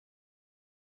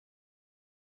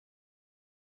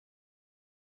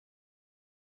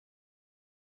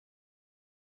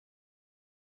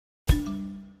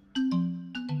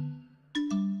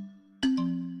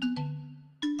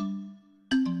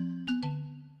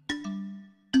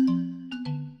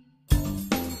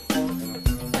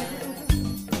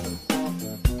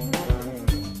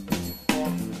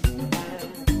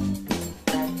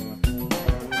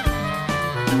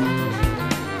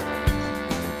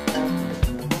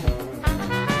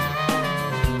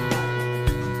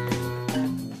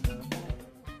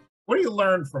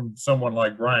learned from someone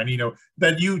like Brian, you know,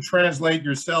 that you translate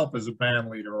yourself as a band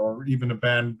leader or even a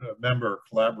band member or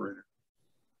collaborator?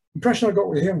 The impression I got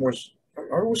with him was,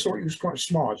 I always thought he was quite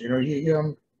smart. You know,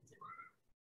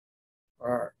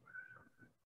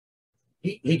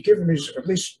 he'd given his, at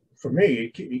least for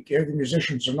me, he gave the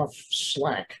musicians enough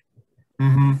slack.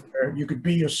 You could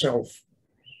be yourself.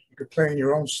 You could play in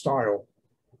your own style.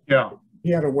 Yeah. He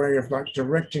had a way of like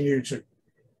directing you to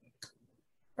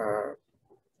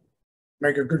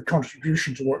make a good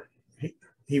contribution to what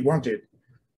he wanted,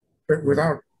 but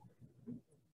without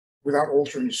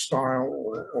altering his style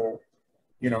or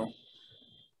you know,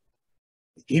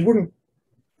 he wouldn't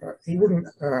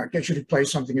get you to play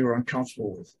something you were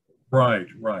uncomfortable with. Right,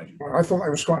 right. I thought that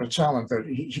was quite a talent, that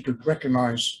he could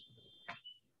recognize,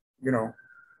 you know,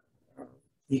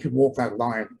 he could walk that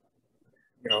line.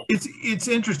 You know. It's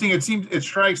interesting. It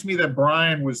strikes me that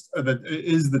Brian is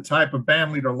the type of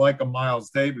band leader like a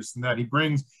Miles Davis, in that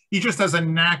he just has a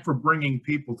knack for bringing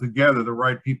people together, the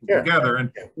right people together.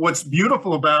 And what's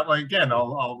beautiful about, like, again,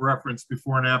 I'll reference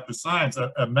Before and After Science,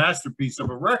 a masterpiece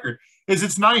of a record, is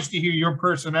it's nice to hear your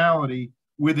personality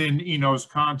within Eno's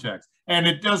context, and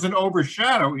it doesn't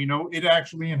overshadow. You know, it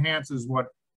actually enhances what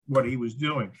he was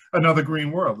doing. Another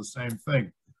Green World, the same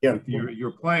thing. Yeah,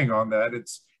 you're playing on that.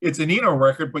 It's an Eno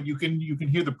record, but you can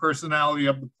hear the personality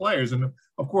of the players, and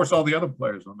of course all the other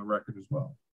players on the record as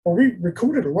well. Well, we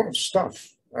recorded a lot of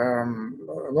stuff. A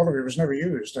lot of it was never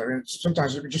used. I mean,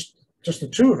 sometimes it was just the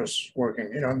two of us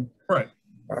working. You know. Right.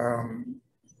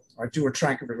 I do a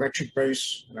track of electric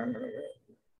bass,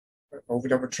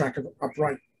 overdub a track of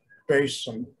upright bass,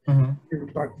 and we were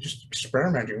like just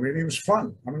experimenting. Really, it was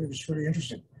fun. I mean, it was really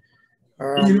interesting.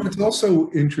 You know, it's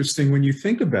also interesting when you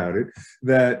think about it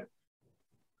that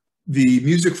the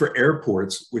music for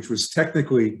airports, which was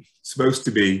technically supposed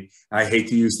to be, I hate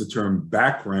to use the term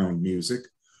background music,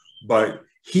 but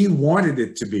he wanted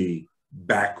it to be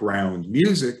background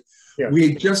music. Yeah. We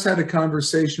had just had a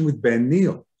conversation with Ben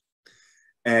Neal.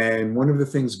 And one of the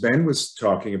things Ben was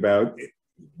talking about,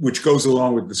 which goes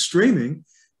along with the streaming,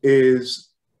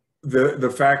 is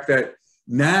the fact that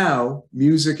now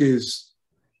music is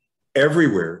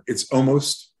everywhere. It's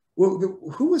almost, well,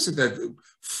 who was it that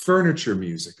furniture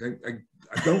music?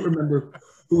 I don't remember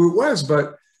who it was,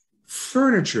 but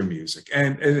furniture music.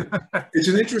 And it's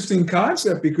an interesting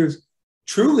concept because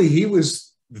truly he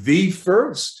was the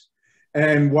first.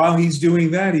 And while he's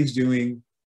doing that, he's doing,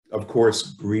 of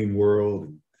course, Green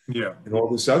World and all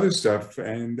this other stuff.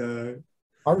 And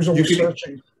I was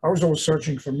always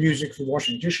searching for music for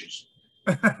washing dishes.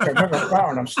 I never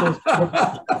found. I'm still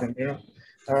looking, you know.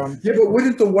 Yeah, but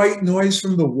wouldn't the white noise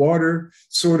from the water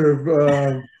sort of,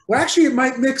 well, actually, it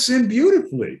might mix in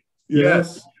beautifully.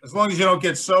 Yes, as long as you don't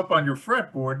get soap on your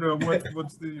fretboard.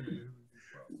 What's the...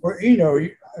 Well, you know,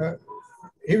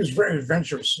 he was very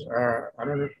adventurous. I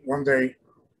remember one day, I'm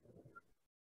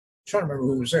trying to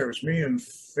remember who was there. It was me and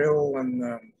Phil and,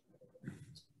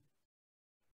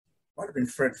 might have been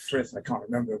Fred Frith, I can't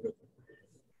remember, but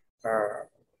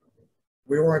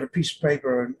we all had a piece of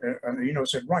paper, and you know,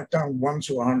 said, write down 1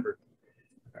 to 100.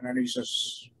 And then he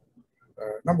says,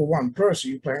 number 1, Percy,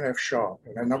 you play an F sharp.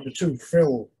 And then number 2,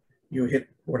 Phil, you hit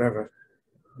whatever.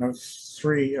 Number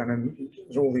 3, and then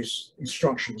there's all these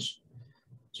instructions.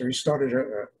 So he started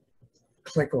a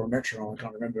click or a metronome, I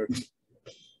can't remember.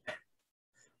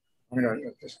 I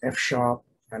mean, F sharp,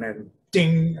 and then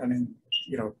ding, and then,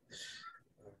 you know.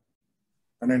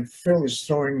 And then Phil is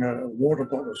throwing water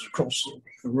bottles across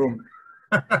the room.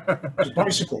 There's a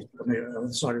bicycle on the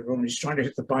other side of the room. He's trying to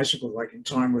hit the bicycle like in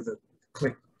time with a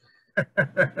click.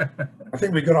 I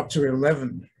think we got up to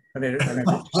 11, and then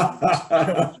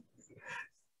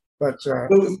but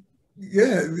well,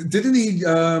 yeah, didn't he?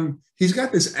 He's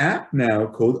got this app now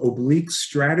called Oblique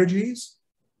Strategies,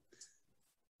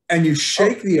 and you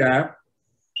shake the app,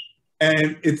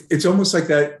 and it's almost like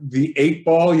the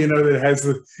 8-ball, you know, that has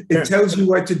it tells you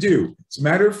what to do. As a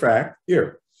matter of fact,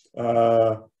 here.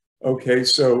 Okay,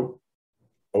 so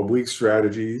Oblique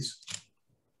Strategies,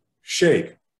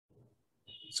 shake.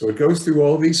 So it goes through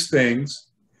all these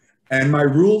things. And my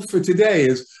rule for today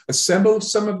is assemble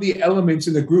some of the elements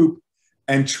in the group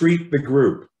and treat the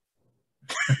group.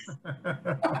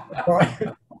 Well,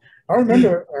 I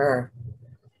remember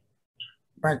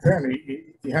back then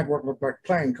he had what looked like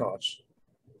playing cards.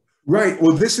 Right,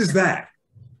 well, this is that.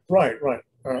 Right.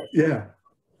 Yeah.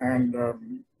 And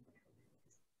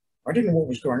I didn't know what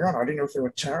was going on. I didn't know if there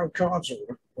were tarot cards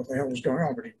or what the hell was going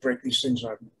on, but he'd break these things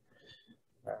out.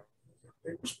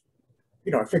 It was,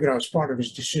 you know, I figured I was part of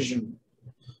his decision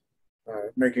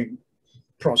making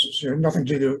process. You know, nothing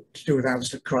to do with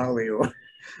Aleister Crowley or.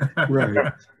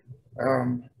 Right.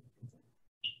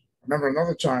 remember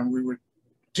another time we were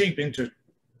deep into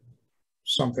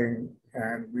something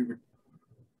and we were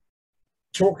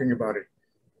talking about it.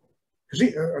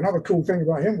 Because another cool thing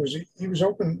about him was he was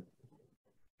open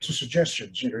to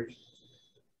suggestions. You know,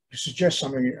 you suggest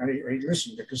something and he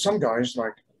listened. Because some guys,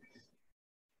 like,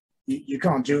 you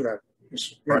can't do that.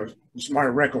 It's my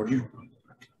record. You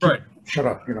shut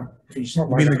up. You know, he's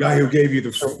not. I mean, the guy who gave you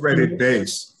the fretted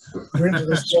bass. We're into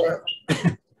this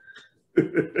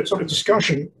some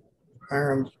discussion,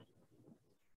 and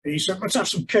he said, "Let's have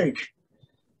some cake."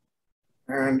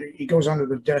 And he goes under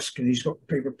the desk and he's got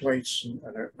paper plates and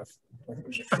I think it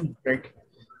was a fruit cake.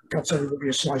 Cuts everybody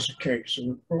a slice of cake.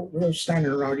 So we're all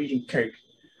standing around eating cake.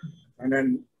 And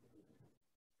then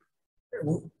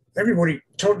everybody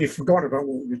totally forgot about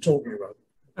what we were talking about.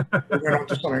 We went on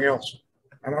to something else.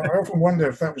 And I often wonder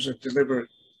if that was a deliberate.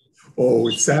 Oh,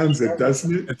 it sounds it,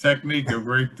 doesn't it? A technique, a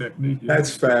great technique. Yeah.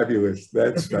 That's fabulous.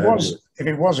 That's fabulous. If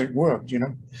it was, it worked, you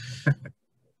know.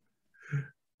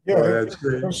 Yeah, that's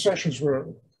great. Those sessions were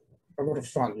a lot of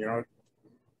fun, you know.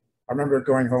 I remember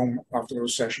going home after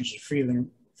those sessions and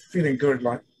feeling good,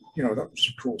 like, you know, that was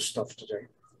some cool stuff today.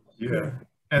 Yeah,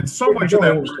 and so much of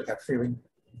that feeling.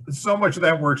 So much of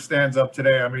that work stands up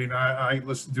today. I mean, I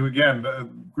listened to again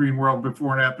Green World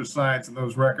Before and After Science and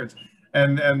those records,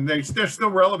 and they're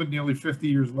still relevant nearly 50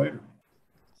 years later.